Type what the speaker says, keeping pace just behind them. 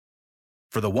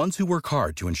For the ones who work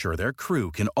hard to ensure their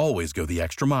crew can always go the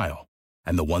extra mile,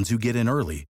 and the ones who get in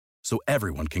early so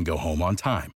everyone can go home on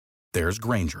time, there's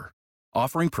Grainger,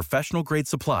 offering professional-grade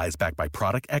supplies backed by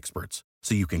product experts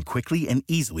so you can quickly and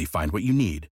easily find what you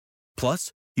need.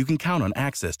 Plus, you can count on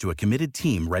access to a committed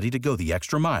team ready to go the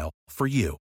extra mile for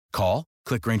you. Call,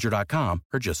 click Grainger.com,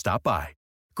 or just stop by.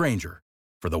 Grainger,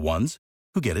 for the ones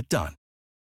who get it done.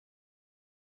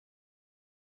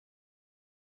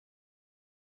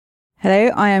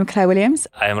 Hello, I am Claire Williams.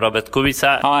 I am Robert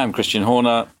Kubica. Hi, I'm Christian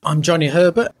Horner. I'm Johnny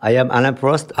Herbert. I am Alan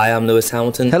Prost. I am Lewis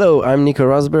Hamilton. Hello, I'm Nico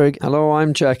Rosberg. Hello,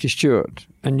 I'm Jackie Stewart.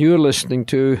 And you're listening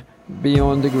to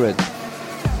Beyond the Grid.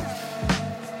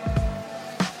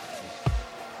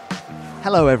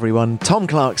 Hello everyone, Tom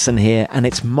Clarkson here, and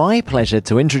it's my pleasure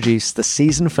to introduce the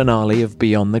season finale of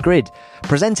Beyond the Grid,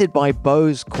 presented by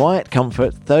Bose Quiet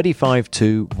Comfort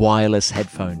 35.2 wireless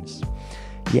headphones.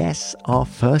 Yes, our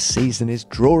first season is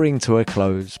drawing to a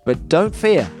close, but don't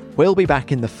fear, we'll be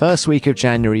back in the first week of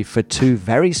January for 2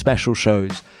 very special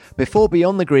shows, before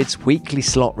Beyond the Grid's weekly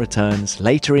slot returns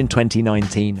later in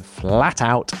 2019, flat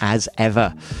out as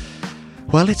ever.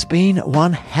 Well, it's been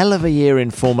one hell of a year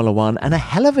in Formula One and a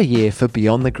hell of a year for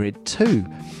Beyond the Grid too.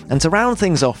 And to round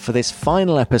things off for this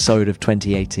final episode of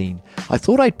 2018, I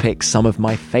thought I'd pick some of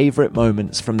my favourite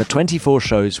moments from the 24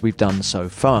 shows we've done so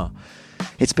far.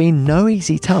 It's been no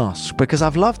easy task because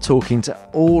I've loved talking to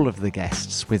all of the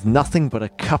guests with nothing but a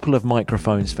couple of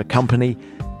microphones for company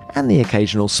and the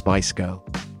occasional Spice Girl.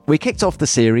 We kicked off the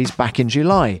series back in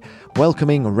July,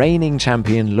 welcoming reigning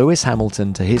champion Lewis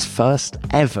Hamilton to his first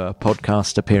ever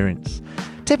podcast appearance.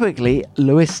 Typically,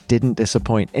 Lewis didn't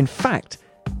disappoint. In fact,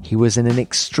 he was in an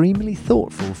extremely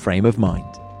thoughtful frame of mind.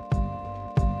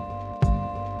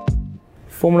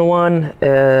 Formula One,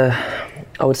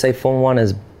 I would say Formula One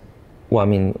is,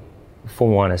 Formula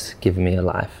One has given me a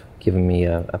life, given me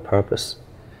a purpose,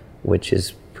 which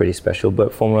is pretty special,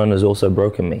 but Formula 1 has also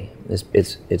broken me.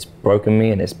 It's broken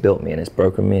me and it's built me, and it's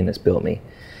broken me and it's built me.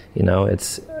 You know,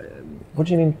 it's... What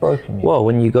do you mean broken you? Well,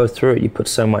 when you go through it, you put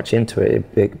so much into it,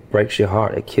 it breaks your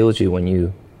heart, it kills you when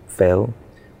you fail,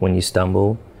 when you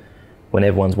stumble, when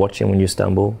everyone's watching when you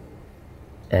stumble,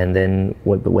 and then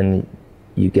when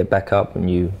you get back up and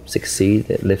you succeed,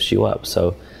 it lifts you up.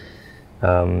 So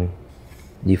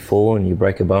you fall and you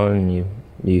break a bone and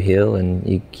you heal and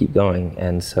you keep going,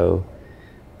 and so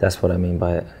that's what I mean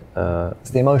by it. It's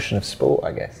the emotion of sport,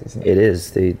 I guess, isn't it? It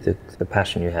is. The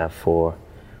passion you have for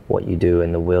what you do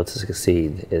and the will to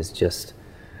succeed is just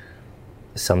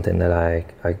something that I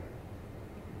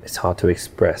it's hard to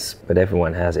express, but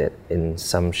everyone has it in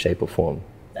some shape or form.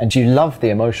 And do you love the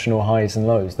emotional highs and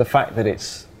lows? The fact that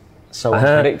it's so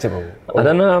unpredictable? I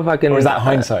don't know if I can... Or is that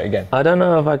hindsight again? I don't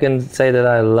know if I can say that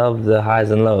I love the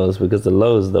highs and lows, because the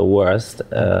lows are the worst.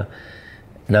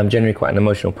 And I'm generally quite an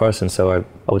emotional person, so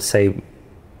I would say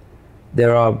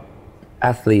there are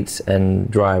athletes and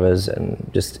drivers and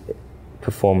just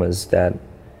performers that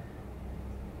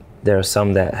there are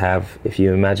some that have, if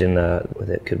you imagine,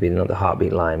 it could be not the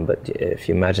heartbeat line, but if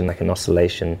you imagine like an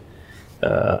oscillation,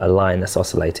 a line that's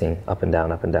oscillating up and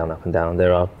down, up and down, up and down,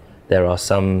 there are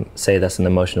some, say that's an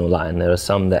emotional line, there are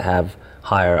some that have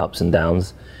higher ups and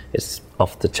downs, it's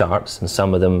off the charts, and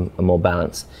some of them are more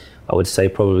balanced. I would say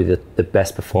probably the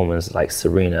best performers, like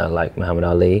Serena, like Muhammad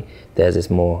Ali, theirs is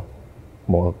more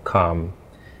calm,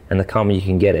 and the calmer you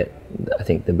can get it, I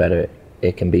think the better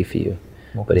it can be for you.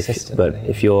 But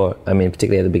if you're,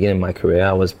 particularly at the beginning of my career,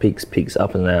 I was peaks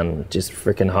up and down, just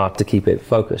freaking hard to keep it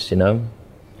focused, you know.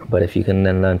 But if you can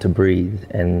then learn to breathe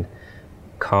and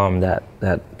calm that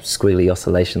squiggly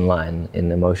oscillation line in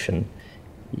emotion,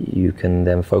 you can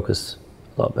then focus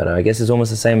a lot better. I guess it's almost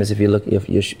the same as if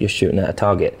you're shooting at a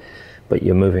target, but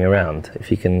you're moving around. If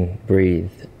you can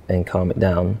breathe and calm it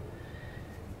down,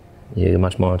 you're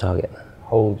much more on target.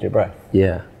 Hold your breath.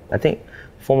 Yeah, I think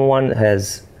Formula One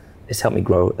it's helped me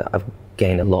grow. I've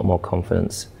gained a lot more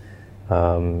confidence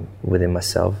within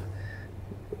myself.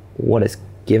 What it's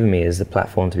given me is the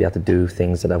platform to be able to do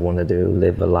things that I want to do,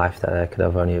 live a life that I could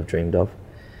have only have dreamed of.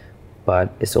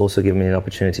 But it's also given me an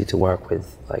opportunity to work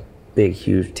with like big,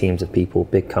 huge teams of people,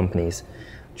 big companies,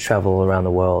 travel around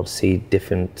the world, see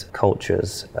different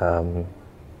cultures,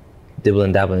 dibble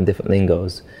and dabble in different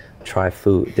lingos, try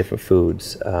different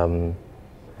foods.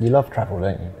 You love travel,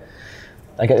 don't you?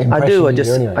 I get the impression I do. you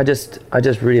do anyway. I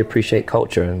just really appreciate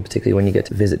culture, and particularly when you get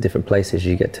to visit different places,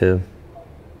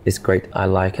 it's great. I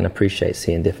like and appreciate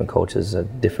seeing different cultures,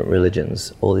 different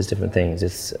religions, all these different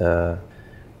things.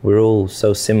 We're all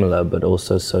so similar, but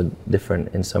also so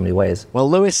different in so many ways. Well,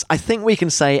 Lewis, I think we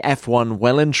can say F1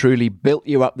 well and truly built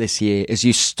you up this year as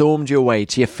you stormed your way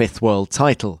to your 5th world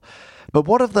title. But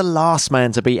what of the last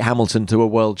man to beat Hamilton to a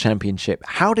world championship?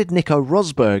 How did Nico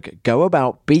Rosberg go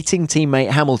about beating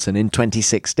teammate Hamilton in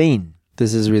 2016?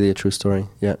 This is really a true story,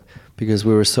 yeah. Because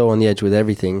we were so on the edge with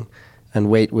everything, and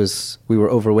we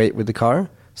were overweight with the car,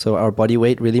 so our body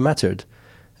weight really mattered.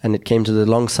 And it came to the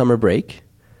long summer break,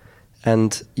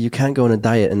 and you can't go on a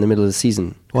diet in the middle of the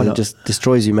season. Why not? It just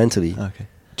destroys you mentally. Okay.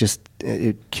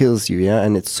 It kills you, yeah.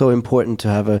 And it's so important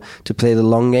to play the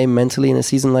long game mentally in a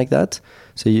season like that.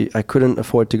 So I couldn't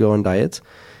afford to go on diet,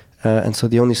 and so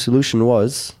the only solution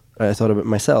was, I thought about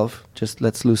myself, just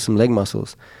let's lose some leg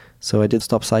muscles. So I did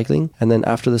stop cycling, and then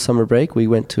after the summer break, we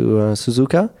went to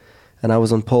Suzuka, and I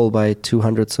was on pole by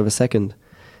 200ths of a second.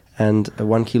 And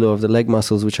 1 kilo of the leg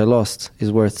muscles which I lost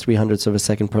is worth 300ths of a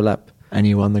second per lap. And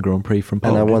you won the Grand Prix from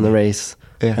pole. And I won the race,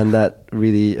 yeah. And that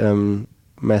really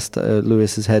messed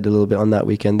Lewis's head a little bit on that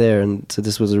weekend there. And so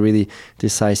this was a really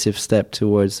decisive step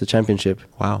towards the championship.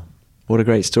 Wow. What a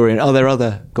great story. And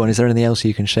is there anything else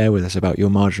you can share with us about your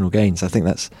marginal gains? I think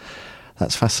that's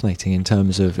fascinating in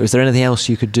terms of, is there anything else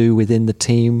you could do within the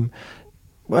team?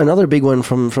 Well, another big one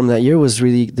from that year was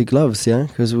really the gloves, yeah,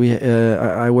 because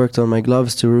I worked on my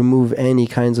gloves to remove any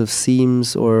kinds of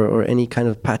seams or any kind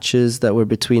of patches that were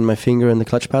between my finger and the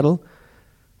clutch paddle,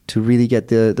 to really get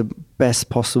the best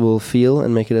possible feel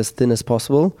and make it as thin as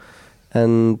possible.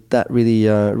 And that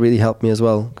really helped me as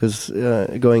well, because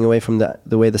going away from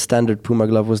the way the standard Puma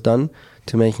glove was done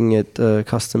to making it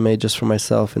custom made just for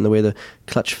myself in the way the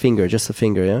clutch finger, just the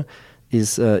finger, yeah,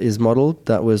 is modeled.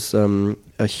 That was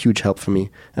a huge help for me.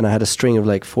 And I had a string of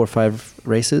like 4 or 5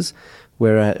 races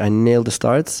where I nailed the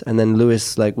starts, and then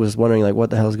Lewis was wondering what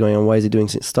the hell's going on? Why is he doing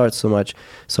starts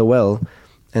so well?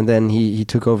 And then he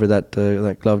took over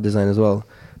that glove design as well.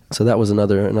 So that was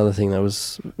another thing that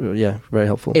was, very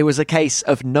helpful. It was a case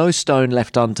of no stone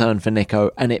left unturned for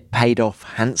Nico, and it paid off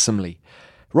handsomely.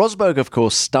 Rosberg, of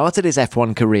course, started his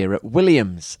F1 career at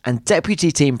Williams, and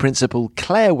Deputy Team Principal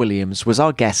Claire Williams was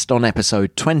our guest on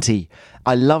episode 20.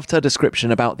 I loved her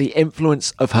description about the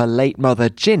influence of her late mother,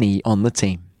 Ginny, on the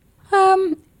team.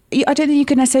 I don't think you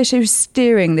could necessarily say she was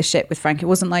steering the ship with Frank. It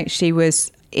wasn't like she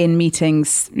was in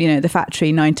meetings, the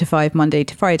factory 9 to 5, Monday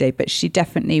to Friday, but she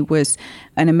definitely was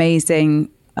had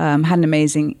an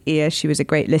amazing ear. She was a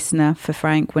great listener for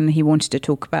Frank when he wanted to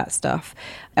talk about stuff.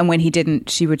 And when he didn't,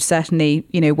 she would certainly,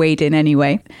 wade in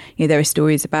anyway. There are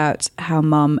stories about how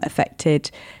Mum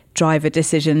affected driver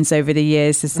decisions over the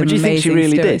years. There's some do you think she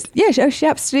really stories. did? Yeah, she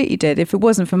absolutely did. If it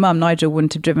wasn't for Mum, Nigel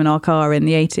wouldn't have driven our car in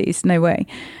the 80s. No way.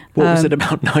 What was it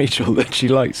about Nigel that she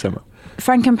liked so much?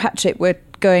 Frank and Patrick were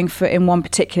going in one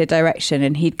particular direction,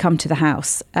 and he'd come to the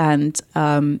house, and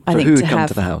I think who to had come have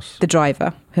to the house? The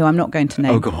driver, who I'm not going to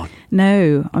name. Oh, go on.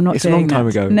 No, I'm not it's doing It's that. a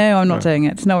long time ago. No, I'm not doing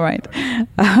it. It's not right.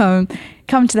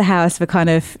 Come to the house for kind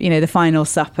of, the final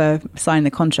supper, sign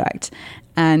the contract,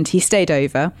 and he stayed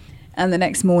over. And the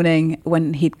next morning,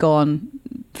 when he'd gone,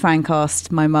 Frank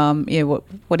asked my mum,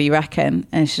 what do you reckon?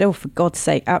 And she said, oh, for God's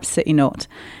sake, absolutely not.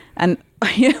 And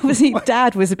obviously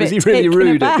Dad was a bit Was he really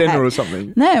rude aback. at dinner or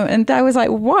something? No, and Dad was like,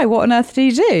 why? What on earth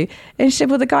did he do? And she said,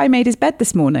 well, the guy made his bed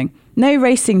this morning. No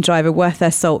racing driver worth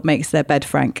their salt makes their bed,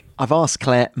 Frank. I've asked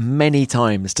Claire many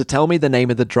times to tell me the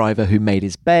name of the driver who made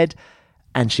his bed,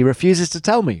 and she refuses to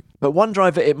tell me. But one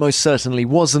driver it most certainly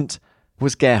wasn't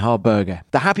was Gerhard Berger.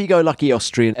 The happy-go-lucky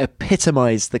Austrian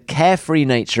epitomised the carefree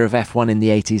nature of F1 in the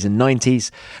 80s and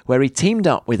 90s, where he teamed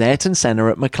up with Ayrton Senna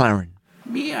at McLaren.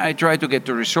 Me, I try to get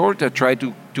the result. I try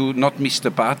to not miss the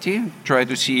party. Try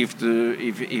to see if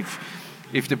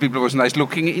the people was nice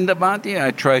looking in the party.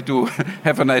 I try to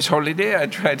have a nice holiday. I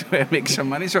try to make some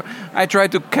money. So I try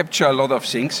to capture a lot of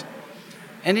things,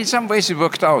 and in some ways it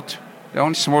worked out. The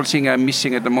only small thing I'm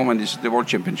missing at the moment is the World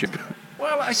Championship.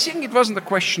 Well, I think it wasn't a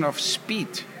question of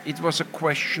speed. It was a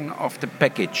question of the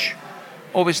package.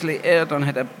 Obviously, Ayrton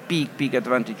had a big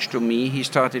advantage to me. He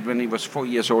started when he was 4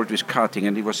 years old with karting,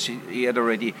 and he had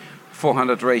already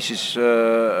 400 races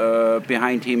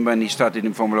behind him when he started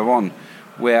in Formula One,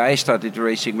 where I started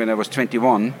racing when I was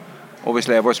 21.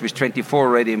 Obviously, I was with 24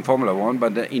 already in Formula One,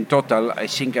 but in total, I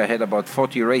think I had about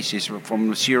 40 races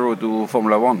from 0 to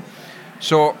Formula One.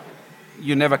 So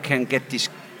you never can get this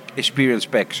experience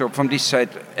back. So from this side,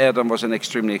 Ayrton was an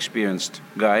extremely experienced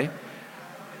guy,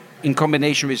 in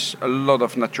combination with a lot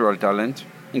of natural talent,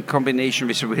 in combination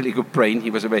with a really good brain. He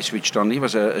was very switched on. He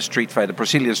was a street fighter,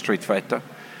 Brazilian street fighter.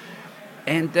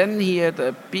 And then he had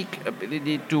a big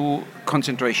ability to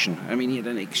concentration. I mean, he had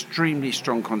an extremely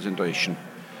strong concentration.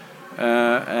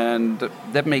 And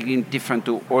that made him different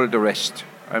to all the rest.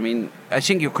 I mean, I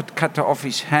think you could cut off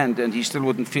his hand and he still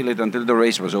wouldn't feel it until the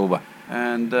race was over.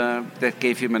 And that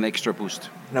gave him an extra boost.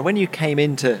 Now, when you came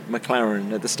into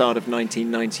McLaren at the start of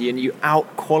 1990 and you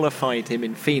out-qualified him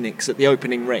in Phoenix at the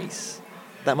opening race,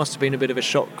 that must have been a bit of a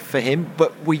shock for him.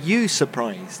 But were you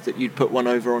surprised that you'd put one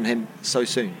over on him so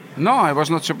soon? No, I was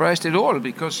not surprised at all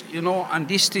because, on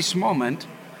this moment,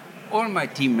 all my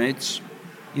teammates,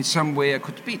 in some way I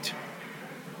could beat.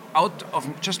 Out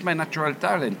of just my natural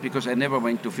talent, because I never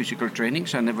went to physical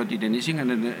trainings, I never did anything,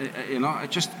 and I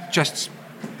just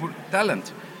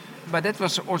talent. But that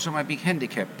was also my big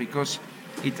handicap, because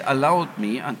it allowed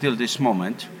me until this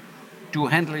moment to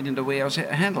handle it in the way I was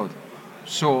handled.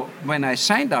 So when I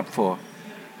signed up for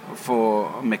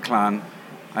McLaren,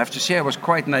 I have to say I was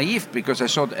quite naive, because I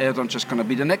thought Ayrton's just going to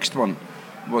be the next one,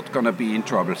 what's going to be in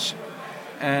troubles.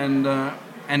 And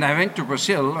I went to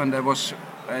Brazil, and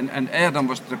And Ayrton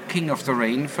was the king of the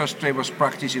rain. First day was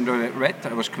practice in the red,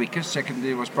 I was quickest. Second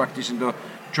day was practice in the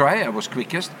dry, I was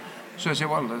quickest. So I said,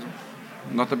 well, that's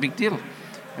not a big deal.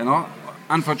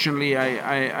 Unfortunately,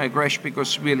 I crashed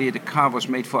because really the car was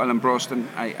made for Alan Prost, and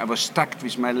I was stuck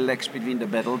with my legs between the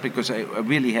pedal because I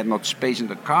really had not space in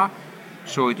the car.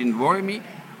 So it didn't worry me.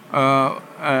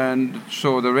 And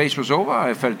so the race was over.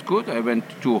 I felt good. I went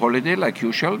to holiday like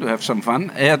usual to have some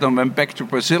fun. Ayrton went back to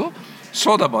Brazil.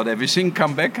 Thought about everything,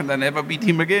 come back, and I never beat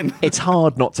him again. It's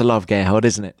hard not to love Gerhard,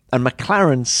 isn't it? And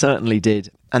McLaren certainly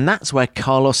did. And that's where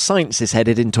Carlos Sainz is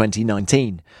headed in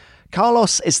 2019.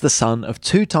 Carlos is the son of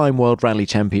two-time World Rally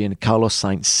champion Carlos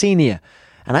Sainz Sr.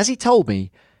 And as he told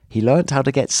me, he learnt how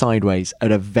to get sideways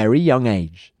at a very young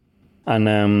age.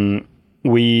 And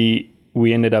we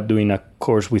ended up doing a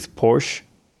course with Porsche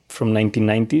from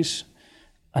 1990s,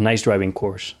 a nice driving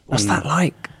course. What's that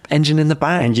like? Engine in the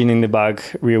back? Engine in the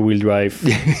back, rear-wheel drive,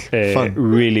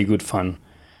 really good fun.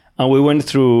 And we went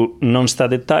through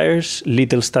non-studded tires,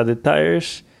 little studded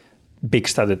tires, big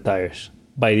studded tires.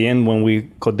 By the end, when we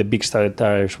got the big studded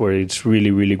tires where it's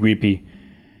really, really grippy,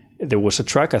 there was a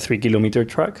track, a 3-kilometer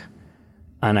track,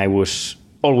 and I was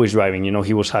always driving.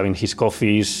 He was having his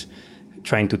coffees,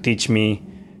 trying to teach me.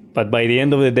 But by the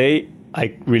end of the day,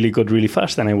 I really got really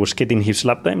fast, and I was getting his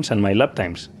lap times and my lap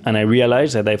times. And I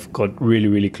realized that I've got really,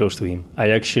 really close to him.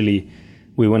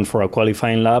 We went for a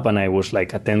qualifying lap, and I was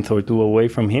like a tenth or two away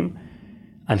from him,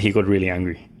 and he got really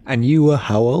angry. And you were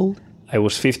how old? I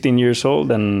was 15 years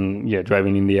old and,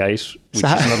 driving in the ice, which is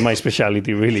not my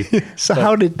specialty, really. So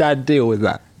how did Dad deal with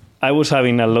that? I was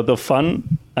having a lot of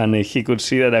fun, and he could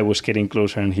see that I was getting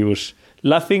closer, and he was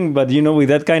laughing, but with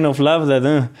that kind of laugh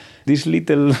that this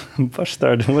little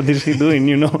bastard, what is he doing?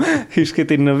 He's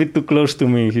getting a bit too close to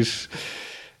me.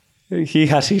 He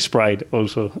has his pride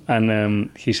also,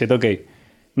 and he said, "Okay,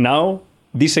 now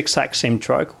this exact same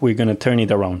track, we're gonna turn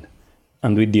it around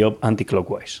and do it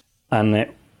anti-clockwise, and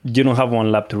you don't have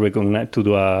one lap to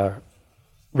do a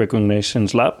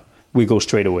reconnaissance lap. We go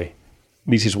straight away.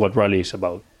 This is what rally is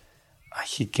about."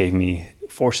 He gave me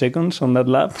 4 seconds on that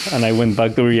lap, and I went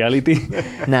back to reality.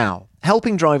 Now,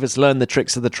 helping drivers learn the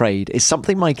tricks of the trade is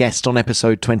something my guest on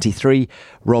episode 23,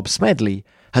 Rob Smedley,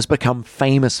 has become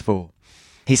famous for.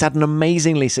 He's had an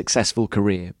amazingly successful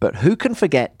career, but who can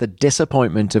forget the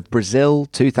disappointment of Brazil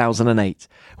 2008,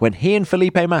 when he and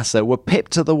Felipe Massa were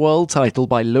pipped to the world title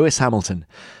by Lewis Hamilton?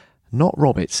 Not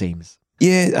Rob, it seems.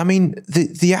 Yeah, I mean,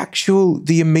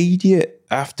 the immediate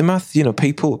aftermath,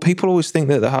 people always think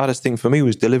that the hardest thing for me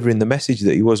was delivering the message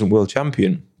that he wasn't world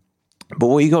champion. But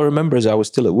what you got to remember is I was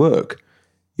still at work.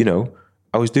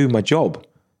 I was doing my job.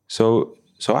 So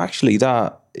actually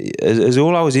that, as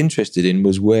all I was interested in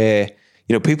was where,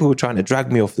 people were trying to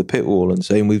drag me off the pit wall and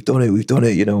saying, we've done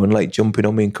it, and like jumping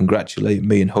on me and congratulating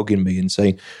me and hugging me and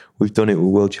saying, we've done it, we're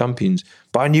world champions.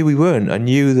 But I knew we weren't. I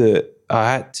knew that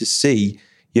I had to see,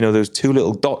 those 2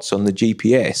 little dots on the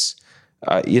GPS.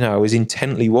 I was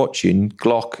intently watching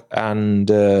Glock and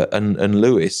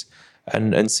Lewis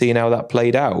and seeing how that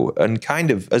played out. And kind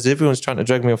of, as everyone's trying to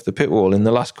drag me off the pit wall in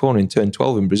the last corner in turn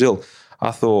 12 in Brazil,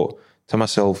 I thought to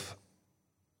myself,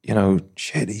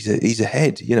 shit, he's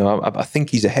ahead. I think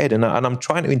he's ahead. And I'm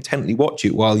trying to intently watch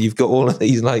it while you've got all of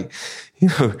these,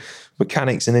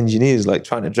 mechanics and engineers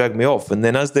trying to drag me off. And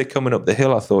then as they're coming up the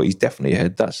hill, I thought he's definitely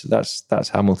ahead. That's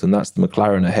Hamilton. That's the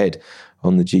McLaren ahead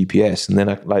on the GPS. And then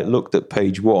I looked at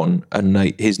page 1 and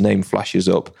his name flashes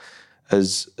up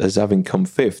as having come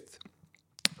 5th.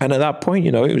 And at that point,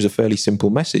 it was a fairly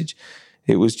simple message.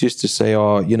 It was just to say,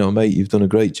 mate, you've done a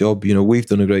great job. We've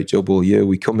done a great job all year.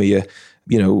 We come here,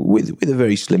 with a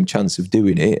very slim chance of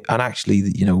doing it. And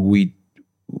actually,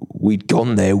 we'd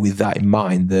gone there with that in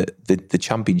mind, that the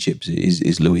championships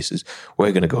is Lewis's.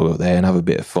 We're going to go out there and have a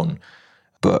bit of fun.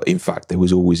 But in fact, there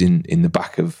was always in the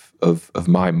back of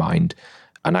my mind,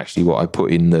 and actually what I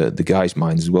put in the guys'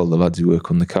 minds as well, the lads who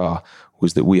work on the car,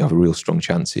 was that we have a real strong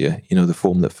chance here. You know, the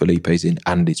form that Felipe's in,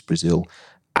 and it's Brazil.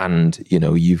 And, you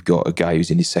know, you've got a guy who's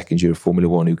in his second year of Formula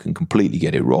One who can completely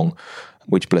get it wrong,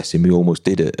 which, bless him, he almost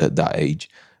did it at that age.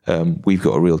 We've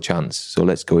got a real chance. So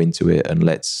let's go into it and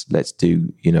let's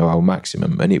do, you know, our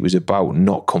maximum. And it was about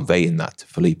not conveying that to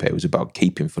Felipe. It was about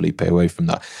keeping Felipe away from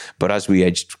that. But as we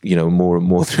edged, you know, more and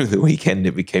more through the weekend,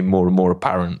 it became more and more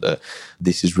apparent that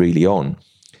this is really on.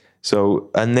 So,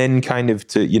 and then kind of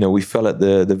we fell at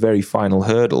the very final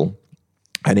hurdle.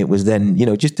 And it was then, you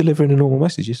know, just delivering a normal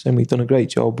message, just saying we've done a great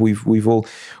job.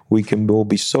 We can all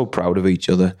be so proud of each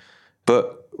other.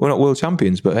 But we're not world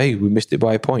champions, but hey, we missed it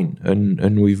by a point,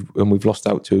 and we've lost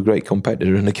out to a great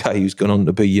competitor and a guy who's gone on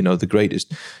to be, you know, the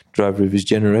greatest driver of his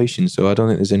generation. So I don't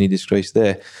think there's any disgrace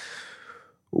there.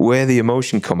 Where the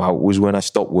emotion come out was when I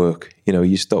stopped work. You know,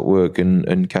 you stop work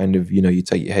and kind of, you know, you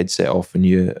take your headset off and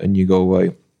you go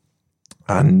away,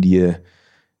 and you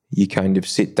kind of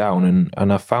sit down,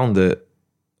 and I found that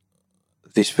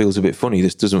this feels a bit funny.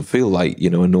 This doesn't feel like, you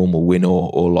know, a normal win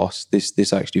or loss.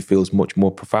 This actually feels much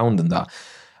more profound than that.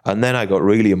 And then I got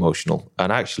really emotional.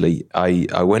 And actually,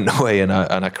 I went away and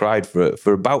I cried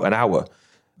for about an hour.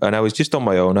 And I was just on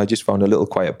my own. I just found a little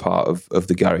quiet part of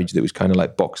the garage that was kind of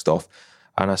like boxed off.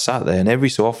 And I sat there, and every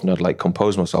so often I'd like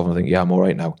compose myself and think, yeah, I'm all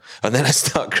right now. And then I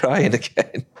start crying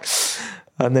again.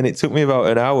 And then it took me about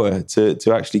an hour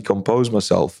to actually compose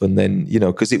myself. And then, you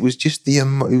know, because it was just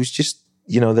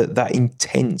you know, that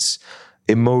intense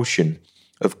emotion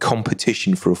of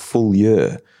competition for a full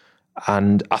year.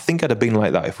 And I think I'd have been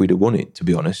like that if we'd have won it, to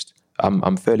be honest.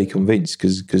 I'm fairly convinced,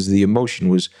 because the emotion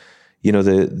was, you know,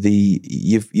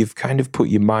 you've kind of put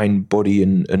your mind, body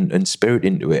and spirit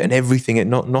into it, and everything,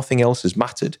 nothing else has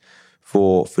mattered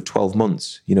for 12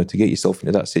 months, you know, to get yourself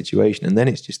into that situation. And then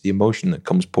it's just the emotion that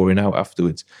comes pouring out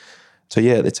afterwards. So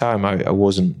yeah, at the time I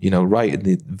wasn't, you know, right in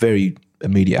the very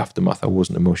immediate aftermath, I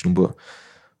wasn't emotional,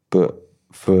 but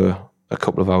for a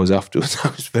couple of hours afterwards, I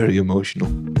was very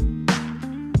emotional.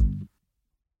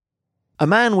 A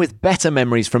man with better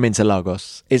memories from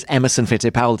Interlagos is Emerson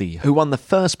Fittipaldi, who won the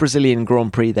first Brazilian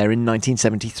Grand Prix there in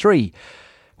 1973.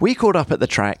 We caught up at the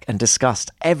track and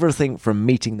discussed everything from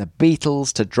meeting the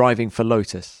Beatles to driving for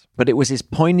Lotus, but it was his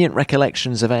poignant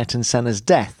recollections of Ayrton Senna's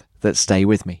death that stay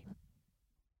with me.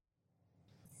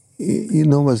 You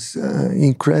know, it was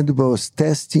incredible. I was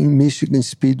testing Michigan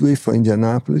Speedway for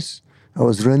Indianapolis. I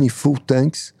was running full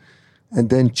tanks.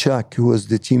 And then Chuck, who was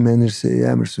the team manager, said,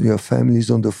 Emerson, your family is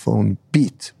on the phone.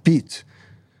 Pete.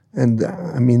 And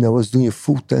I mean, I was doing a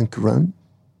full tank run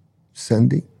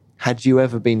Sunday. Had you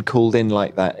ever been called in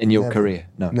like that in your career?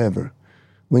 No. Never.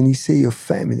 When he said your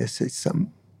family, I said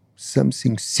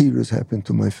something serious happened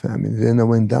to my family. Then I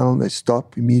went down, I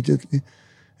stopped immediately.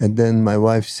 And then my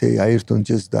wife said, Ayrton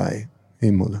just died in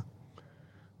Imola.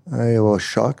 I was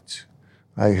shocked.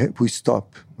 We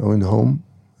stopped. I went home.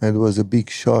 And it was a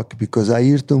big shock, because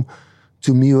Ayrton,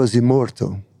 to me, was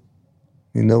immortal.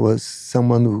 You know, was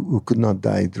someone who could not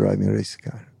die driving a race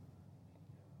car.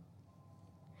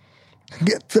 I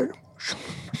get very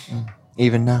emotional.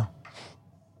 Even now?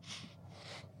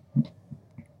 I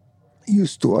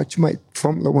used to watch my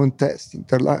Formula One test in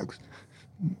Interlagos.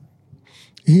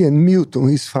 He and Milton,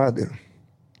 his father.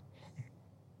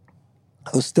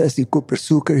 I was testing Cooper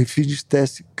Sucker. He finished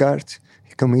testing karts.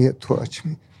 He came here to watch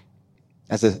me.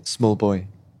 As a small boy?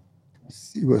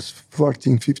 He was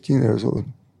 14, 15 years old.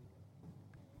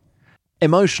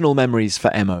 Emotional memories for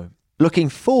Emo. Looking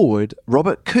forward,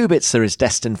 Robert Kubica is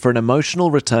destined for an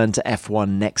emotional return to F1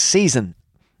 next season.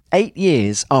 8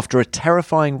 years after a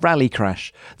terrifying rally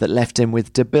crash that left him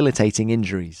with debilitating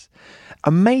injuries.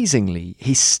 Amazingly,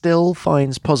 he still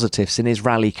finds positives in his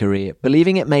rally career,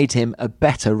 believing it made him a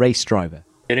better race driver.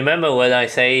 You remember when I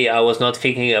say I was not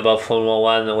thinking about Formula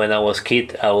One when I was a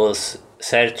kid? I was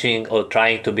searching or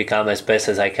trying to become as best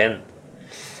as I can.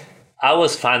 I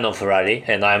was fan of rally,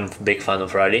 and I'm a big fan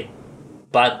of rally,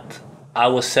 but I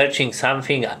was searching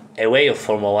something away of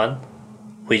Formula One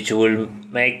which will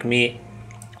make me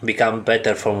become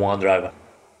better Formula One driver.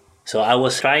 So I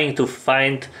was trying to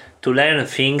learn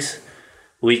things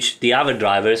which the other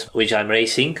drivers which I'm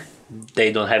racing,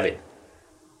 they don't have it.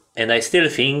 And I still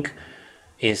think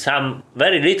in some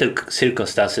very little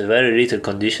circumstances, very little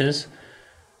conditions,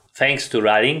 thanks to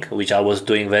rallying, which I was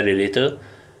doing very little,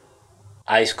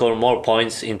 I scored more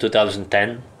points in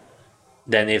 2010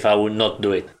 than if I would not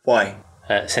do it. Why?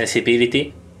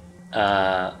 Sensibility.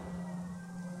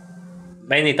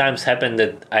 Many times happened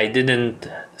that I didn't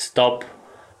stop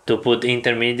to put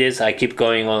intermediates. I keep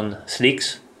going on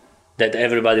slicks that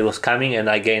everybody was coming and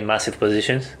I gained massive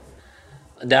positions.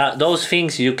 Those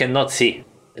things you cannot see.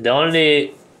 The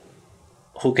only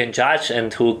who can judge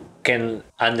and who can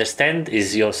understand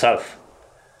is yourself.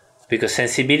 Because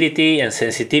sensibility and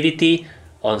sensitivity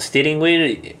on steering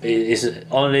wheel is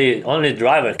only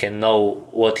driver can know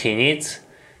what he needs.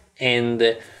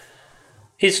 And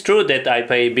it's true that I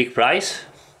pay a big price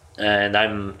and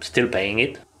I'm still paying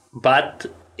it, but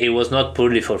it was not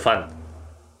purely for fun.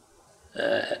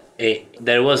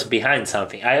 There was behind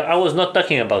something. I was not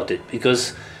talking about it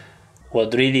because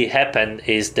what really happened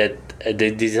is that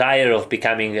the desire of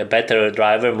becoming a better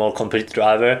driver, more complete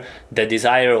driver, the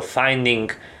desire of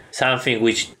finding something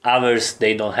which others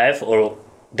they don't have or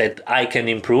that I can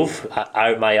improve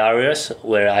are my areas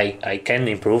where I can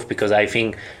improve, because I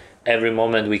think every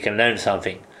moment we can learn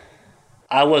something.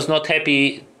 I was not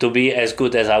happy to be as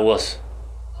good as I was.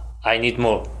 I need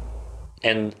more.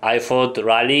 And I thought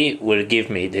rally will give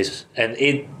me this. And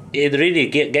it really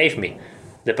gave me.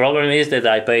 The problem is that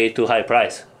I pay too high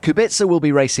price. Kubica will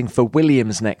be racing for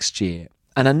Williams next year.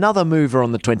 And another mover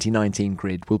on the 2019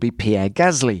 grid will be Pierre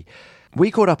Gasly. We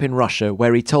caught up in Russia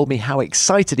where he told me how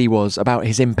excited he was about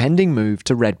his impending move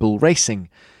to Red Bull Racing,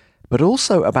 but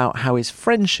also about how his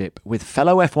friendship with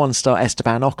fellow F1 star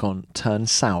Esteban Ocon turned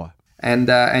sour.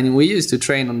 And we used to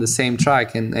train on the same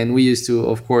track, and we used to,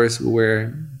 of course, we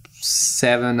were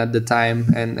 7 at the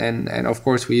time, and of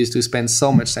course we used to spend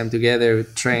so much time together,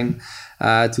 train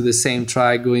to the same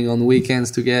track, going on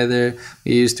weekends together.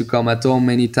 We used to come at home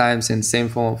many times, and same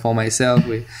for myself.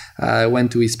 We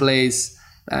went to his place.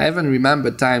 I even remember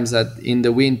times that in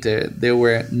the winter there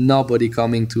were nobody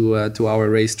coming to our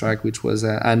racetrack, which was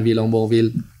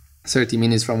Anneville-en-Bourville, 30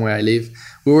 minutes from where I live.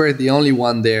 We were the only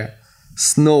one there,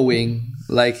 snowing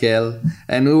like hell,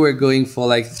 and we were going for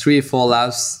like 3-4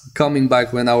 laps, coming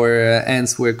back when our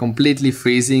hands were completely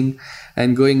freezing,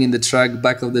 and going in the truck,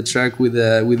 back of the truck with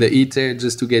the heater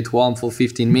just to get warm for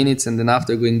 15 minutes, and then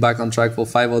after going back on track for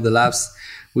 5 other laps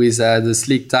with the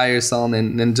slick tires on,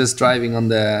 and just driving on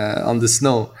the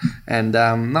snow. And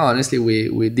no, honestly,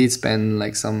 we did spend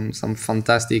like some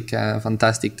fantastic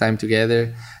time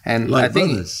together. And like I think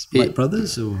brothers, like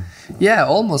brothers, or yeah,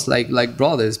 almost like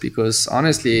brothers. Because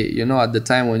honestly, at the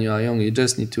time when you are young, you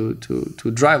just need to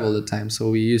drive all the time. So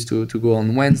we used to go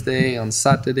on Wednesday, on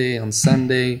Saturday, on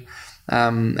Sunday,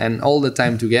 and all the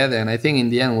time together. And I think in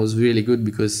the end it was really good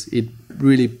because it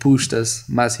really pushed us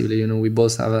massively. We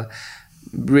both have a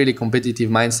really competitive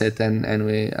mindset, and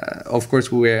we of course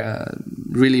we were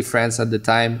really friends at the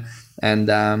time, and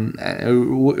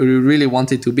we really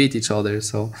wanted to beat each other.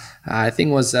 So I think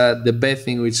it was the best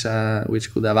thing which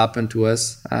could have happened to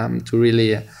us, to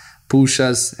really push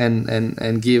us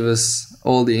and give us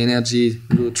all the energy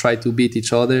to try to beat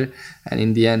each other, and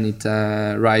in the end it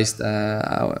raised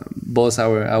both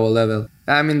our level.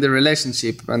 I mean, the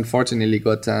relationship unfortunately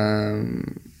got a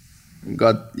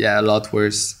lot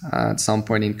worse at some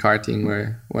point in karting,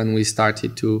 when we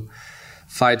started to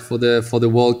fight for the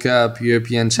World Cup,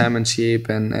 European Championship,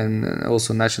 and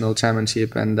also National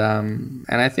Championship, and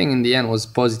I think in the end it was a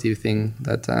positive thing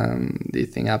that the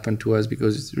thing happened to us,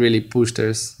 because it really pushed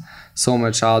us so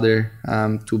much harder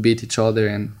to beat each other.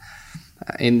 And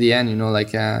in the end,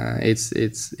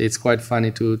 it's quite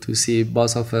funny to see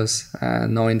both of us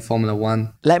now in Formula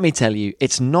One. Let me tell you,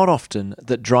 it's not often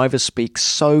that drivers speak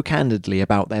so candidly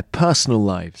about their personal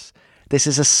lives. This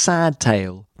is a sad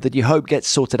tale that you hope gets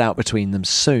sorted out between them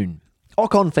soon.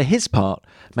 Ocon, for his part,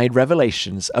 made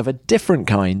revelations of a different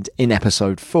kind in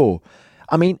episode 4.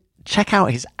 I mean, check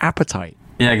out his appetite.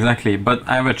 Yeah, exactly. But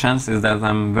I have a chance is that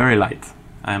I'm very light.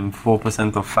 I'm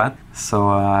 4% of fat,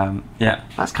 so yeah.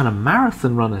 That's kind of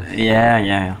marathon runner.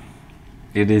 Yeah.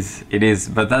 It is.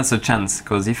 But that's a chance,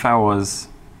 because if I was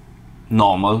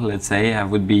normal, let's say, I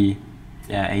would be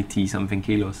 80 something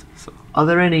kilos. So. Are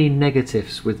there any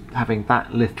negatives with having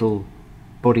that little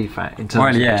body fat in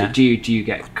terms of do you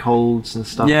get colds and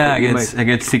stuff? Yeah, I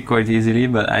get sick quite easily,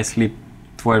 but I sleep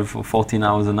 12 or 14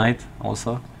 hours a night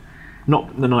also.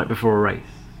 Not the night before a race?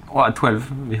 Well,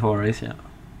 12 before a race, yeah.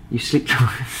 You sleep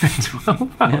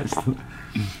 12 hours? Yeah.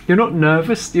 You're not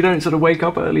nervous? You don't sort of wake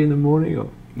up early in the morning? Or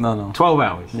No. 12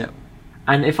 hours? Yeah.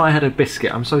 And if I had a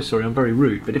biscuit, I'm so sorry, I'm very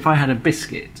rude, but if I had a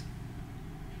biscuit,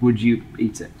 would you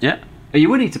eat it? Yeah. Oh, you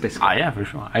would eat a biscuit? Yeah, for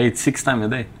sure. I eat 6 times a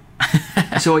day.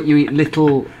 So what, you eat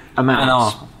little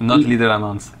amounts? No, not little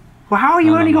amounts. Well, how are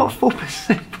you only got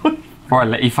 4%?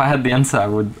 Well, if I had the answer, I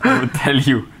would tell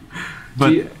you.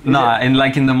 But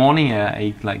in the morning, I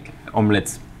eat like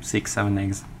omelets, 6-7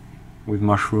 eggs. With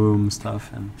mushroom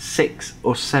stuff and 6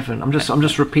 or 7. I'm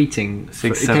just repeating 6,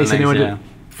 in 7 case anyone eggs,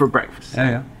 for breakfast.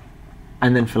 Yeah.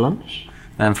 And then for lunch?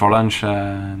 Then for lunch,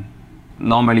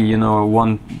 normally, you know,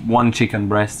 one chicken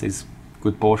breast is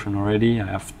good portion already. I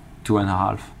have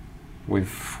 2.5 with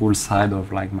full side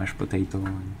of like mashed potato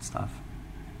and stuff,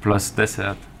 plus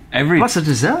dessert. Plus a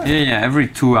dessert? Yeah, every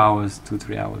 2 hours,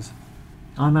 2-3 hours.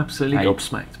 I'm absolutely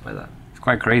gobsmacked by that. It's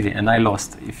quite crazy. And I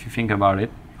lost, if you think about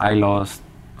it, I lost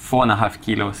 4.5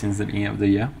 kilos since the beginning of the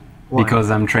year. Why?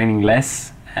 Because I'm training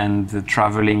less and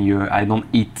traveling, I don't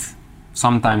eat.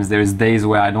 Sometimes there's days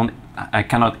where I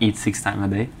cannot eat 6 times a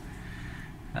day.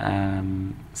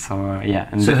 And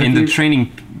in the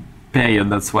training period,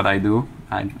 that's what I do.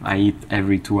 I eat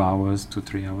every 2 hours,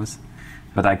 2-3 hours,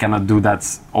 but I cannot do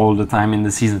that all the time in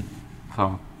the season.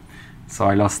 So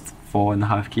I lost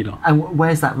 4.5 kilos. And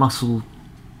where's that muscle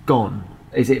gone?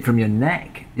 Is it from your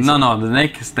neck? No, the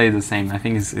neck stayed the same. I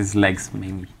think it's legs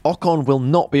mainly. Ocon will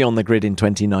not be on the grid in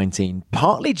 2019,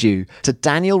 partly due to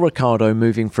Daniel Ricciardo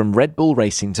moving from Red Bull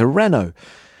Racing to Renault.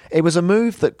 It was a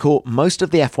move that caught most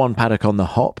of the F1 paddock on the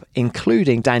hop,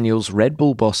 including Daniel's Red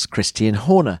Bull boss Christian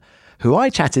Horner, who I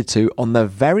chatted to on the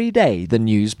very day the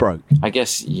news broke. I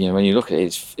guess, when you look at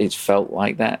it, it's felt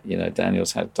like that.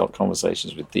 Daniel's had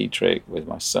conversations with Dietrich, with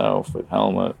myself, with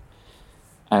Helmut,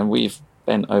 and we've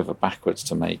bent over backwards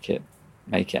to make it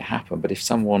happen. But if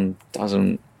someone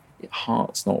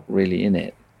heart's not really in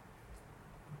it,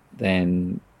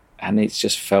 and it's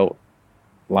just felt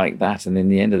like that. And in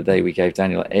the end of the day, we gave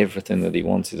Daniel everything that he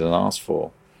wanted and asked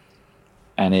for,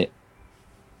 and it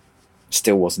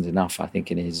still wasn't enough, I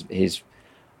think, in his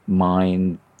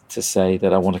mind to say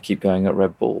that I want to keep going at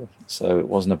Red Bull. So it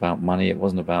wasn't about money, it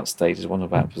wasn't about status, it wasn't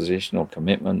about position or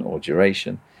commitment or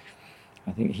duration.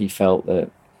 I think he felt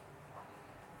that,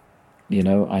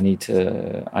 I need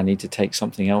to take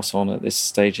something else on at this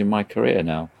stage in my career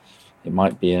now. It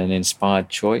might be an inspired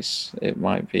choice. It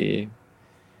might be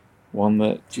one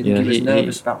that Do you think he was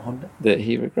nervous about Honda? That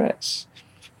he regrets.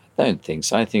 I don't think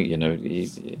so. I think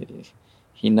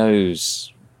he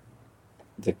knows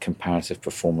the comparative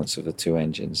performance of the two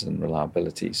engines and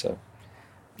reliability. So,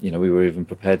 we were even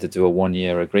prepared to do a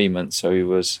 1-year agreement. So he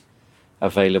was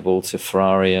available to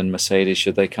Ferrari and Mercedes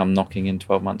should they come knocking in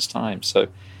 12 months' time. So,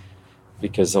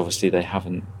 because obviously they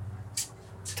haven't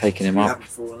taken him up.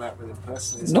 Fallen out with him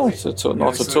personally? Not at all.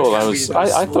 Not at all.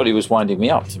 I thought he was winding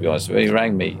me up, to be honest. He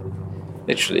rang me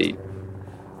literally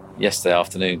yesterday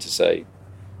afternoon to say,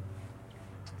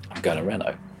 I'm going to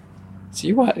Renault. So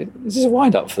this is a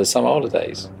wind up for the summer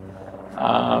holidays.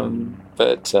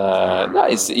 It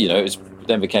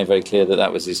then became very clear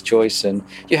that was his choice, and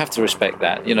you have to respect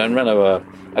that. And Renault are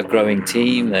a growing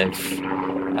team. They're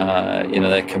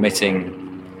committing,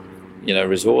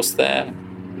 resource there.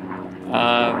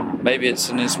 Maybe it's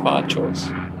an inspired choice.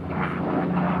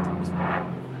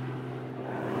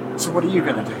 So what are you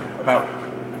going to do about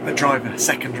the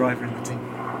second driver in the team?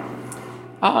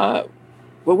 Well,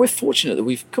 we're fortunate that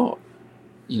we've got,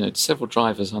 several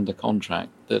drivers under contract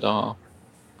that are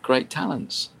great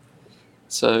talents.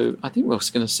 So I think we're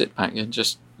just going to sit back and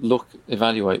just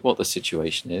evaluate what the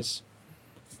situation is.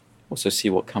 Also see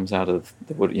what comes out of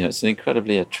the wood. It's an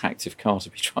incredibly attractive car to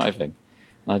be driving.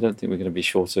 And I don't think we're going to be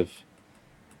short of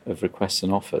requests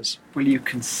and offers. Will you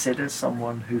consider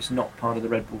someone who's not part of the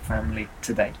Red Bull family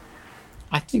today?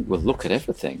 I think we'll look at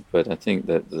everything, but I think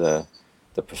that the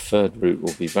preferred route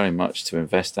will be very much to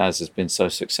invest, as has been so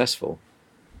successful,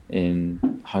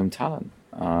 in home talent.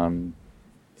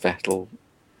 Vettel.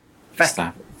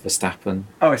 Verstappen.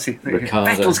 Oh, I see.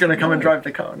 Ricciardo, Vettel's going to come and drive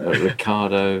the car. No.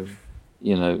 Ricciardo,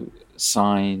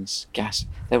 Sainz, Gas.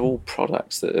 They're all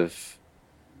products that have,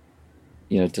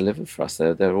 delivered for us.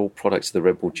 They're all products of the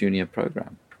Red Bull Junior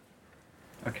program.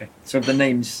 Okay. So of the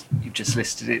names you've just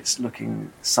listed, it's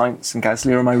looking Sainz and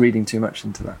Gasly, or am I reading too much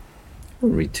into that? I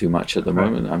wouldn't read too much at the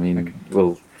moment. I mean,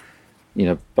 both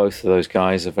of those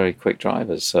guys are very quick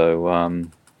drivers. So,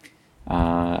 and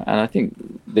I think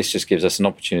this just gives us an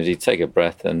opportunity to take a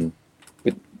breath, and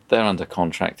they're under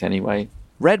contract anyway.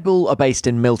 Red Bull are based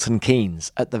in Milton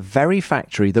Keynes, at the very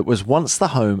factory that was once the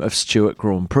home of Stewart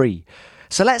Grand Prix.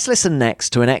 So let's listen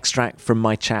next to an extract from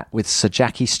my chat with Sir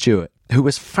Jackie Stewart, who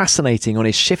was fascinating on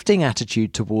his shifting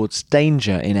attitude towards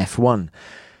danger in F1.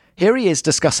 Here he is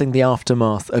discussing the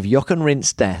aftermath of Jochen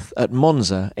Rindt's death at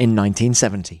Monza in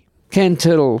 1970. Ken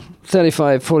Tyrrell,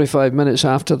 45 minutes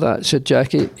after that, said,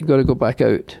 Jackie, you've got to go back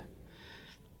out.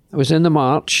 I was in the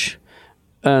March,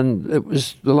 and it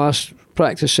was the last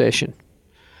practice session.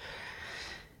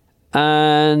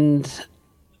 And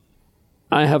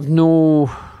I have no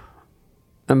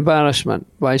embarrassment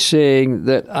by saying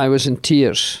that I was in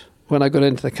tears when I got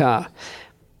into the car.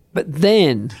 But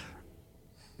then,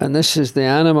 and this is the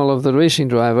animal of the racing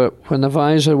driver, when the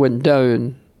visor went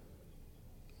down,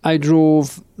 I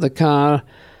drove the car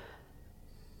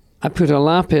I put a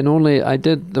lap in, only I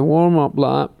did the warm-up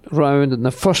lap round, and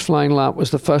the first flying lap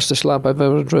was the fastest lap I've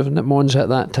ever driven at Monza at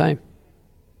that time.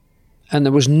 And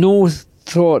there was no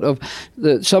thought of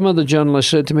that. Some of the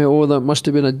journalists said to me, "Oh, that must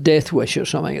have been a death wish or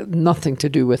something." It had nothing to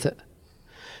do with it.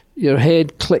 Your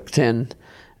head clicked in,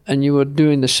 and you were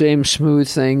doing the same smooth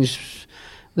things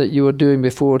that you were doing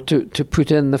before to put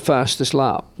in the fastest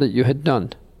lap that you had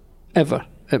done ever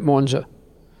at Monza.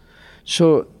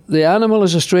 So the animal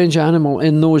is a strange animal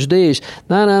in those days.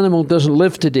 That animal doesn't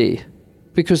live today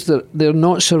because they're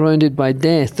not surrounded by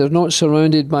death. They're not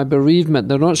surrounded by bereavement.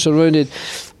 They're not surrounded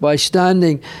by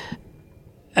standing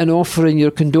and offering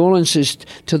your condolences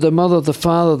to the mother, the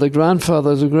father, the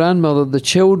grandfather, the grandmother, the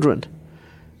children.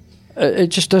 It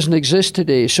just doesn't exist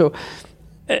today. So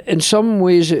in some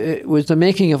ways it was the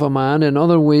making of a man. In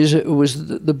other ways it was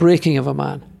the breaking of a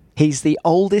man. He's the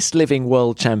oldest living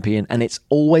world champion, and it's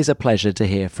always a pleasure to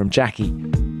hear from Jackie.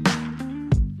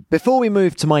 Before we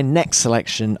move to my next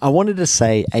selection, I wanted to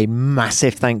say a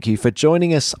massive thank you for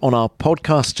joining us on our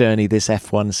podcast journey this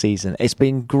F1 season. It's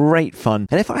been great fun.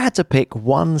 And if I had to pick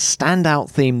one standout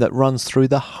theme that runs through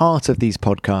the heart of these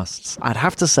podcasts, I'd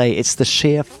have to say it's the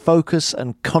sheer focus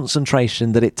and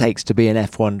concentration that it takes to be an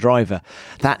F1 driver.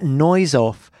 That noise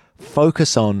off,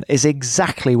 focus on is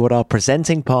exactly what our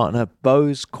presenting partner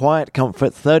Bose Quiet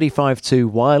Comfort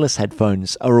 35.2 wireless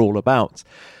headphones are all about.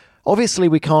 Obviously,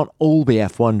 we can't all be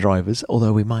F1 drivers,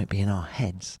 although we might be in our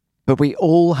heads. But we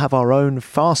all have our own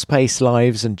fast-paced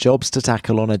lives and jobs to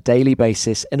tackle on a daily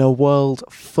basis in a world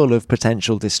full of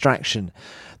potential distraction.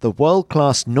 The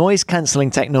world-class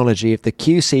noise-cancelling technology of the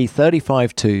QC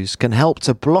 35.2s can help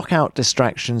to block out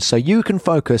distractions so you can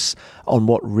focus on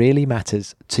what really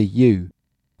matters to you.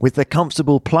 With the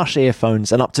comfortable plush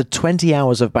earphones and up to 20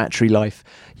 hours of battery life,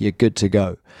 you're good to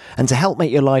go. And to help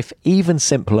make your life even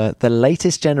simpler, the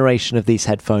latest generation of these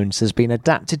headphones has been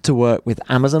adapted to work with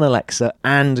Amazon Alexa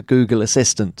and Google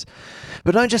Assistant.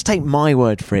 But don't just take my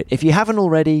word for it. If you haven't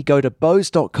already, go to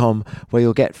Bose.com where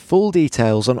you'll get full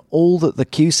details on all that the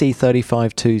QC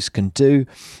 35.2s can do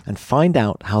and find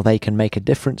out how they can make a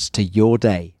difference to your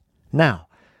day. Now,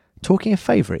 talking of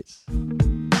favourites.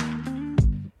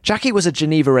 Jackie was a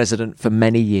Geneva resident for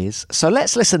many years, so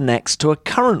let's listen next to a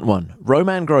current one,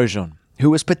 Romain Grosjean, who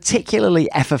was particularly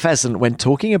effervescent when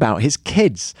talking about his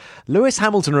kids. Lewis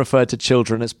Hamilton referred to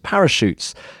children as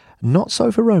parachutes. Not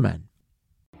so for Romain.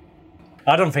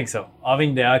 I don't think so. I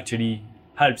think they actually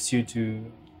helps you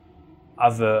to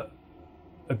have a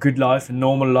good life, a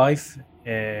normal life,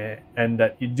 and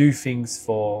that you do things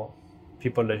for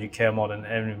people that you care more than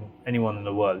anyone in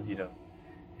the world, you know.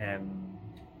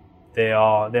 They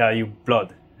are your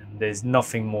blood, and there's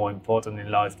nothing more important in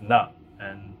life than that.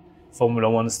 And Formula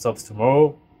One stops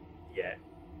tomorrow, yeah,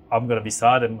 I'm gonna be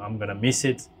sad and I'm gonna miss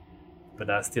it, but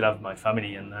I still have my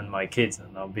family and my kids,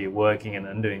 and I'll be working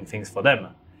and doing things for them.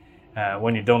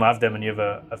 When you don't have them and you have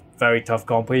a very tough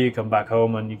Grand Prix, you come back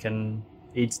home and you can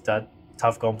eat that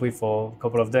tough Grand Prix for a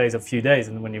couple of days, a few days,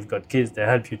 and when you've got kids, they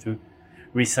help you to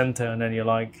recenter, and then you're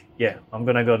like, yeah, I'm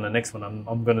gonna go on the next one.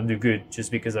 I'm gonna do good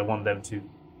just because I want them to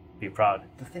be proud.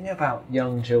 The thing about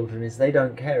young children is they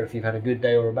don't care if you've had a good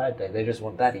day or a bad day. They just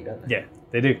want daddy, don't they? Yeah,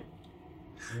 they do.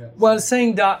 Yeah. Well,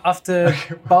 saying that, after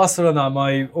Barcelona,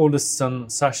 my oldest son,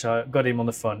 Sasha, got him on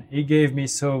the phone. He gave me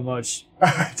so much,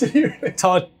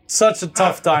 such a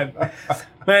tough time.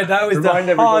 Man, that was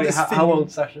the hardest thing. How old,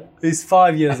 Sasha? He's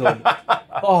 5 years old.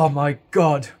 Oh my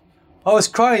God. I was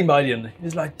crying by the end. He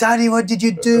was like, Daddy, what did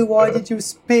you do? Why did you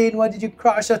spin? Why did you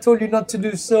crash? I told you not to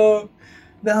do so.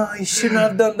 No, you shouldn't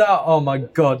have done that. Oh my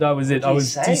God, that was it. I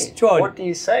was destroyed. What do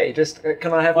you say? Just,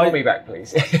 can I have mommy back,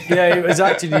 please? Yeah, it was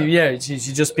actually, yeah, she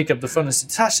just picked up the phone and said,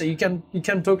 Sasha, you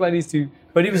can't talk like this to you.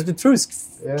 But it was the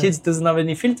truth. Yeah. Kids doesn't have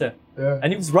any filter. Yeah.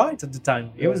 And he was right at the time.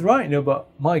 He was right, you know, but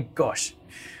my gosh.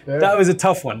 Yeah. That was a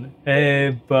tough one.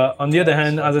 But on the other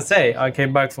hand, as I say, I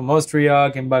came back from Austria,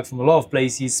 I came back from a lot of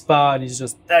places, Spa, and it's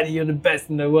just, Daddy, you're the best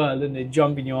in the world. And they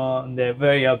jump in your arm and they're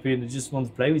very happy and they just want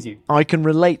to play with you. I can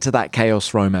relate to that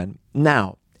chaos, Romain.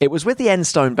 Now, it was with the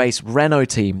Enstone-based Renault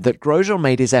team that Grosjean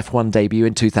made his F1 debut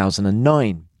in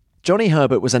 2009. Johnny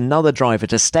Herbert was another driver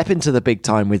to step into the big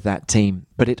time with that team,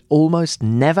 but it almost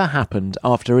never happened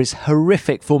after his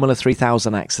horrific Formula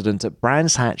 3000 accident at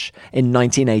Brands Hatch in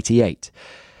 1988.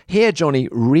 Here, Johnny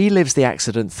relives the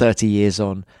accident 30 years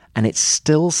on, and it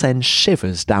still sends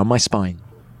shivers down my spine.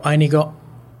 I only got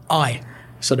eye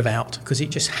sort of out because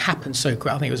it just happened so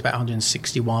quick. I think it was about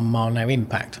 161 mile an hour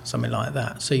impact, something like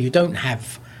that. So you don't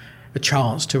have a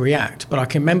chance to react. But I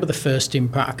can remember the first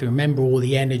impact. I can remember all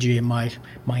the energy in my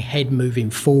head moving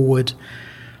forward.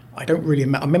 I don't really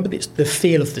remember. I remember the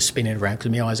feel of the spinning around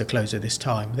because my eyes are closed at this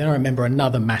time. Then I remember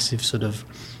another massive sort of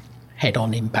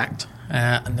head-on impact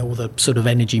and all the sort of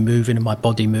energy moving and my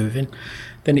body moving.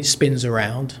 Then it spins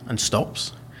around and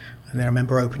stops. And then I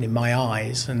remember opening my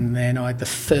eyes, and then the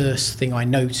first thing I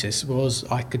noticed was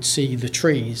I could see the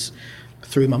trees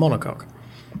through my monocoque.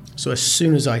 So as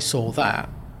soon as I saw that,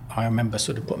 I remember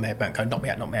sort of putting my head back and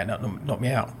going, knock me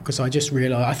out. Because I just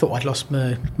realised, I thought I'd lost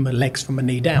my legs from my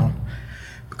knee down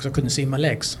because I couldn't see my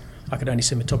legs. I could only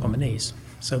see my top of my knees.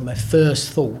 So my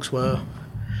first thoughts were,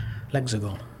 legs are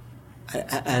gone.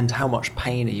 And how much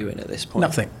pain are you in at this point?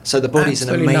 Nothing. So the body's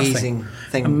Absolutely an amazing nothing.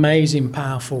 thing. Amazing,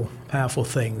 powerful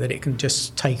thing that it can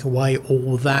just take away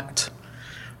all that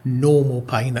normal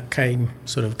pain that came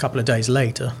sort of a couple of days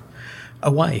later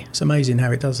away. It's amazing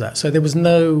how it does that. So there was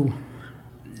nothing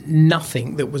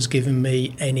that was giving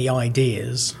me any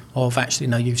ideas of actually,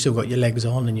 no, you've still got your legs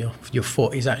on and your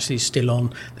foot is actually still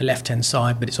on the left-hand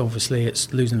side, but it's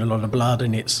losing a lot of blood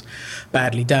and it's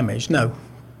badly damaged. No.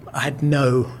 I had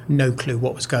no clue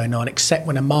what was going on, except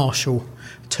when a marshal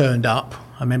turned up.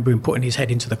 I remember him putting his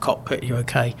head into the cockpit. You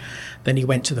okay? Then he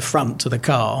went to the front of the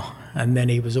car, and then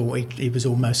he was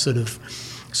almost sort of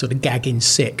gagging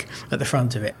sick at the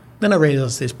front of it. Then I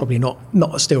realised it's probably not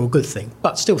still a good thing,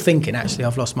 but still thinking actually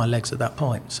I've lost my legs at that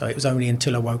point. So it was only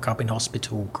until I woke up in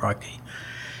hospital, crikey,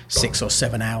 6 or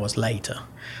 7 hours later,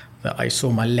 that I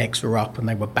saw my legs were up and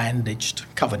they were bandaged,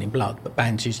 covered in blood, but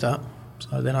bandaged up.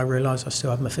 So then I realised I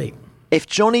still have my feet. If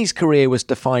Johnny's career was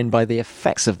defined by the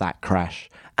effects of that crash,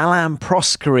 Alain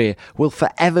Prost's career will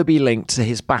forever be linked to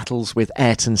his battles with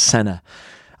Ayrton Senna.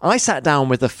 I sat down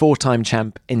with the 4-time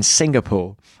champ in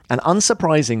Singapore, and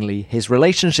unsurprisingly, his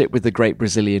relationship with the great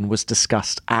Brazilian was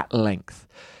discussed at length.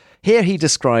 Here he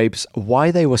describes why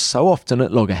they were so often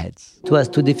at loggerheads. It was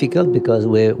too difficult because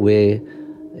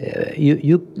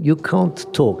you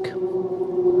can't talk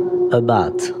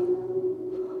about.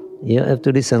 You have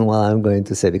to listen what I'm going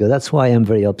to say, because that's why I'm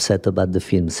very upset about the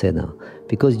film Senna,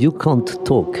 because you can't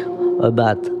talk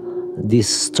about this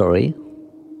story,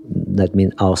 that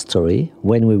means our story,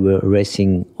 when we were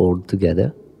racing all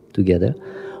together,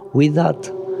 without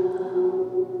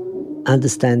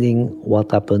understanding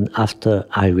what happened after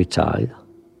I retired.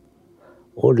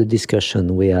 All the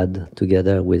discussion we had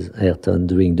together with Ayrton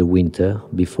during the winter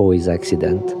before his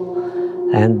accident.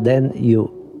 And then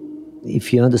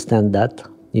if you understand that,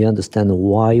 you understand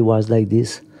why he was like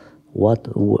this, what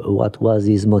was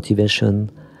his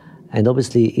motivation, and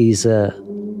obviously he's a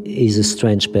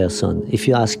strange person. If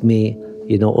you ask me,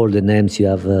 all the names you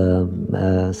have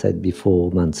said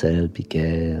before, Mansell,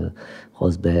 Piquet,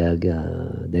 Rosberg,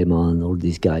 Damon, all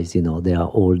these guys, they are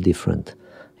all different,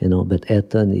 but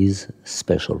Ayrton is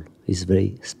special. He's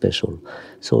very special.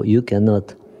 So you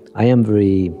cannot, I am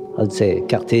very, I'd say,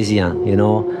 Cartesian,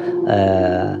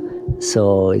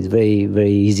 so it's very,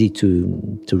 very easy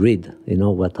to read,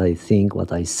 what I think,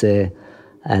 what I say,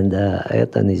 and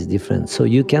Ayrton is different. So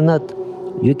you cannot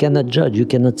judge, you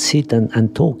cannot sit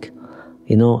and talk.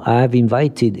 I have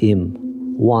invited him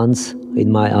once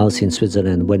in my house in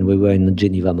Switzerland when we were in the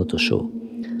Geneva Motor Show.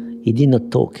 He did not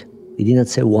talk. He did not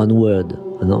say one word.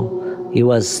 He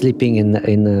was sleeping in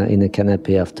a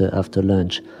canapé after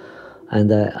lunch. And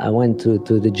I went to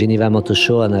the Geneva Motor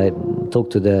Show and I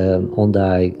talked to the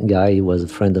Honda guy. He was a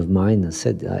friend of mine.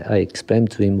 I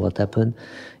explained to him what happened.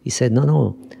 He said,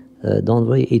 no, don't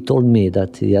worry. He told me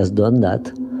that he has done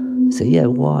that. I said, yeah,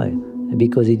 why?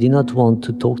 Because he did not want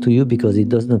to talk to you, because he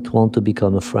does not want to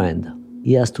become a friend.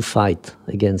 He has to fight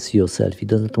against yourself. He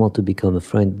doesn't want to become a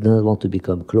friend. He doesn't want to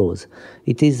become close.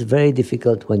 It is very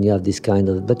difficult when you have this kind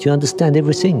of... But you understand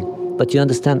everything. But you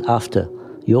understand after.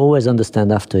 You always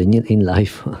understand after in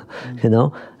life,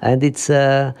 And it's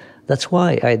that's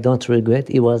why I don't regret.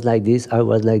 He was like this, I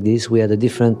was like this. We had a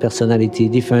different personality,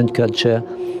 different culture,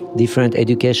 different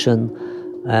education,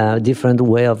 different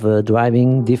way of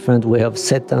driving, different way of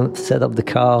set up the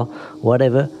car,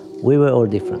 whatever. We were all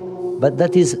different. But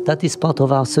that is part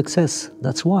of our success.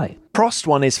 That's why. Prost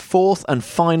won his 4th and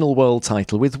final world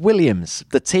title with Williams,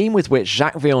 the team with which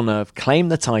Jacques Villeneuve claimed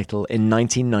the title in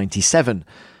 1997.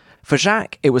 For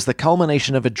Jacques, it was the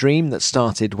culmination of a dream that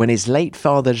started when his late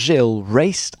father Gilles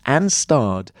raced and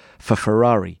starred for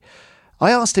Ferrari.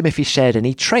 I asked him if he shared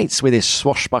any traits with his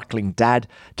swashbuckling dad,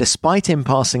 despite him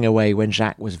passing away when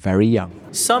Jacques was very young.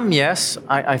 Some, yes,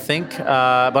 I think,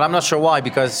 but I'm not sure why,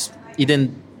 because we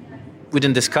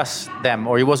didn't discuss them,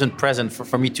 or he wasn't present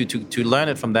for me to learn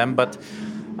it from them. But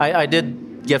I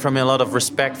did get from him a lot of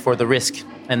respect for the risk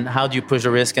and how do you push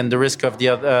the risk, and the risk of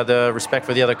the respect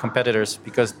for the other competitors,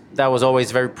 because that was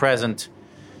always very present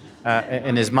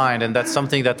in his mind, and that's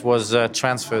something that was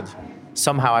transferred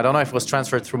somehow. I don't know if it was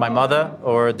transferred through my mother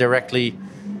or directly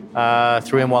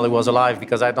through him while he was alive,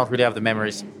 because I don't really have the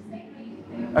memories.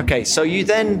 Okay, so you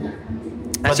then...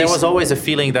 But there was always a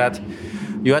feeling that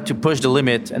you had to push the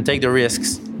limit and take the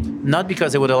risks, not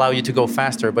because it would allow you to go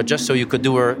faster, but just so you could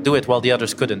do it while the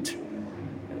others couldn't.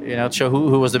 You know, to show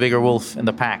who was the bigger wolf in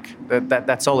the pack.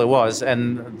 That's all it was.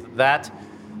 And that,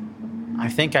 I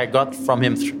think I got from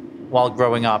him while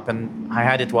growing up. And I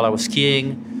had it while I was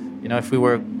skiing. You know, if we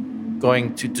were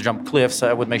going to jump cliffs,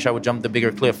 I would make sure I would jump the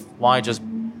bigger cliff. Why? Just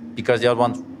because the other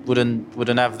one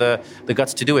wouldn't have the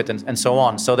guts to do it, and so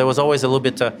on. So there was always a little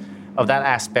bit of that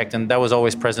aspect, and that was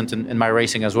always present in my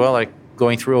racing as well, like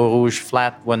going through Eau Rouge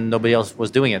flat when nobody else was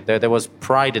doing it. There was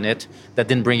pride in it that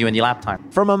didn't bring you any lap time.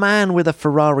 From a man with a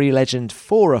Ferrari legend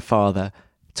for a father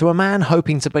to a man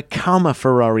hoping to become a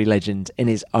Ferrari legend in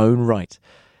his own right,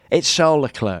 it's Charles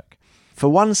Leclerc. For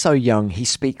one so young, he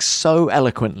speaks so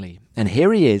eloquently, and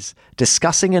here he is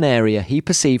discussing an area he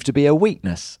perceived to be a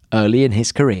weakness early in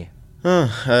his career.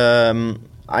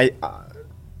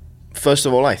 First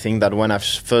of all, I think that when I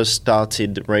first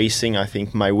started racing, I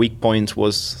think my weak point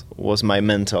was my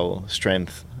mental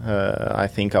strength. I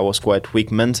think I was quite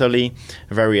weak mentally,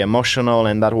 very emotional,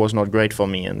 and that was not great for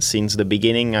me. And since the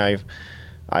beginning,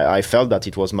 I felt that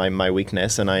it was my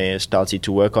weakness, and I started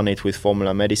to work on it with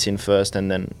Formula Medicine first,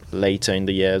 and then later in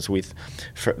the years with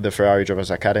the Ferrari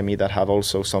Drivers Academy that have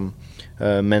also some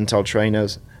mental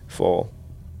trainers for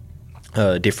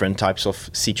different types of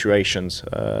situations.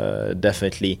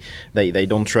 Definitely, they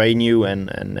don't train you, and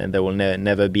there will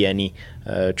never be any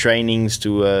trainings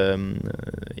to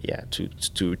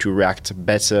react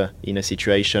better in a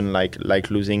situation like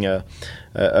losing a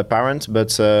parent.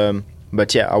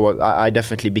 But yeah, I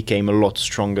definitely became a lot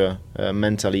stronger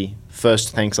mentally.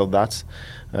 First, thanks of that.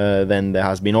 Then there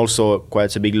has been also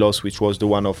quite a big loss, which was the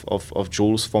one of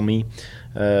Jules for me.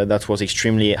 That was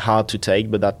extremely hard to take,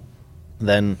 but that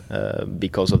then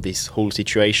because of this whole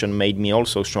situation made me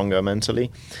also stronger mentally.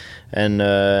 And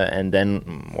then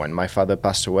when my father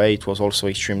passed away, it was also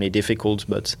extremely difficult,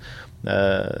 but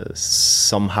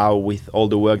somehow with all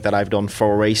the work that I've done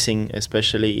for racing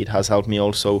especially, it has helped me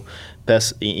also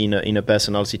in a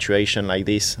personal situation like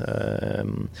this.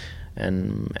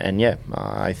 And yeah,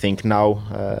 I think now,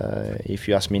 if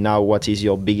you ask me now, what is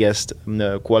your biggest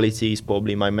quality, is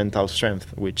probably my mental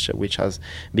strength, which has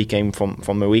became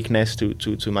from a weakness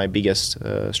to my biggest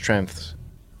strength.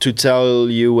 To tell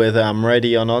you whether I'm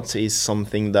ready or not is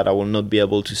something that I will not be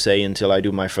able to say until I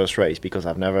do my first race, because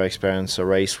I've never experienced a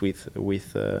race with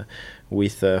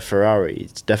Ferrari.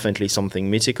 It's definitely something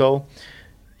mythical.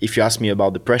 If you ask me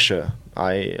about the pressure,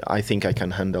 I think I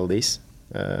can handle this.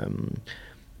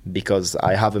 Because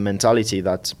I have a mentality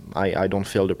that I don't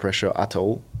feel the pressure at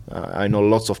all. I know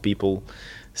lots of people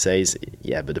says,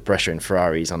 yeah, but the pressure in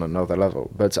Ferrari is on another level.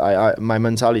 But my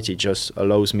mentality just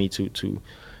allows me to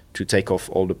take off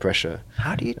all the pressure.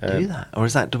 How do you do that? Or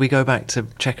do we go back to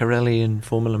Ceccarelli and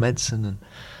Formula Medicine?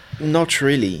 Not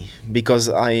really, because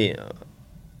I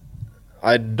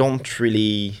don't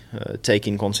really take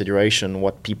in consideration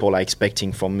what people are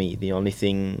expecting from me. The only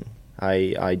thing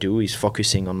I do is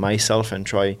focusing on myself and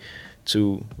try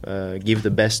to give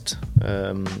the best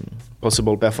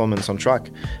possible performance on track.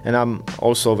 And I'm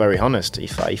also very honest.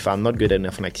 If I'm not good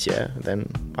enough next year, then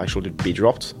I should be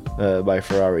dropped by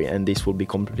Ferrari, and this will be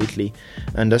completely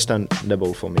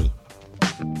understandable for me.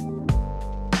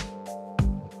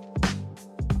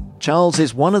 Charles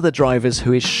is one of the drivers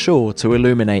who is sure to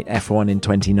illuminate F1 in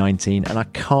 2019, and I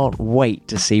can't wait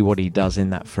to see what he does in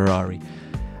that Ferrari.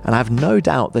 And I have no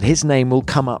doubt that his name will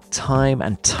come up time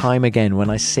and time again when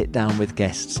I sit down with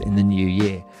guests in the new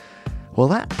year. Well,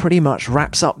 that pretty much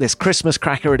wraps up this Christmas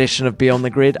cracker edition of Beyond the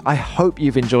Grid. I hope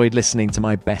you've enjoyed listening to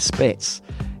my best bits.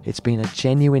 It's been a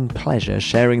genuine pleasure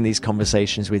sharing these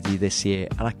conversations with you this year,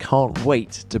 and I can't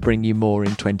wait to bring you more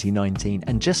in 2019.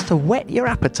 And just to whet your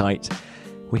appetite,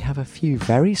 we have a few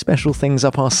very special things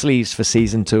up our sleeves for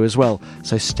Season 2 as well,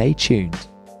 so stay tuned.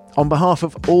 On behalf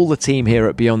of all the team here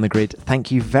at Beyond the Grid, thank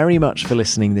you very much for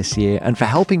listening this year and for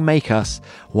helping make us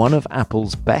one of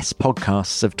Apple's best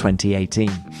podcasts of 2018.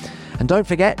 And don't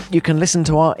forget, you can listen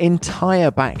to our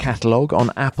entire back catalogue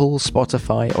on Apple,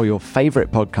 Spotify, or your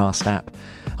favourite podcast app.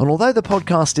 And although the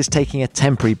podcast is taking a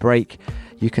temporary break,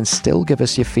 you can still give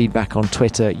us your feedback on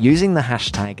Twitter using the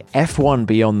hashtag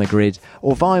F1BeyondTheGrid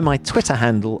or via my Twitter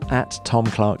handle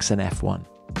 @TomClarksonF1.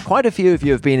 Quite a few of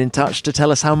you have been in touch to tell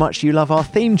us how much you love our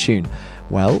theme tune.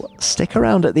 Well, stick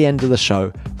around at the end of the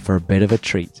show for a bit of a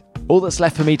treat. All that's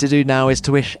left for me to do now is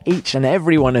to wish each and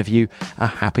every one of you a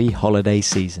happy holiday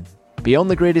season.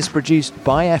 Beyond the Grid is produced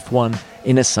by F1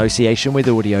 in association with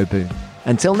Audio Boom.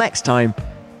 Until next time,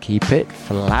 keep it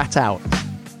flat out.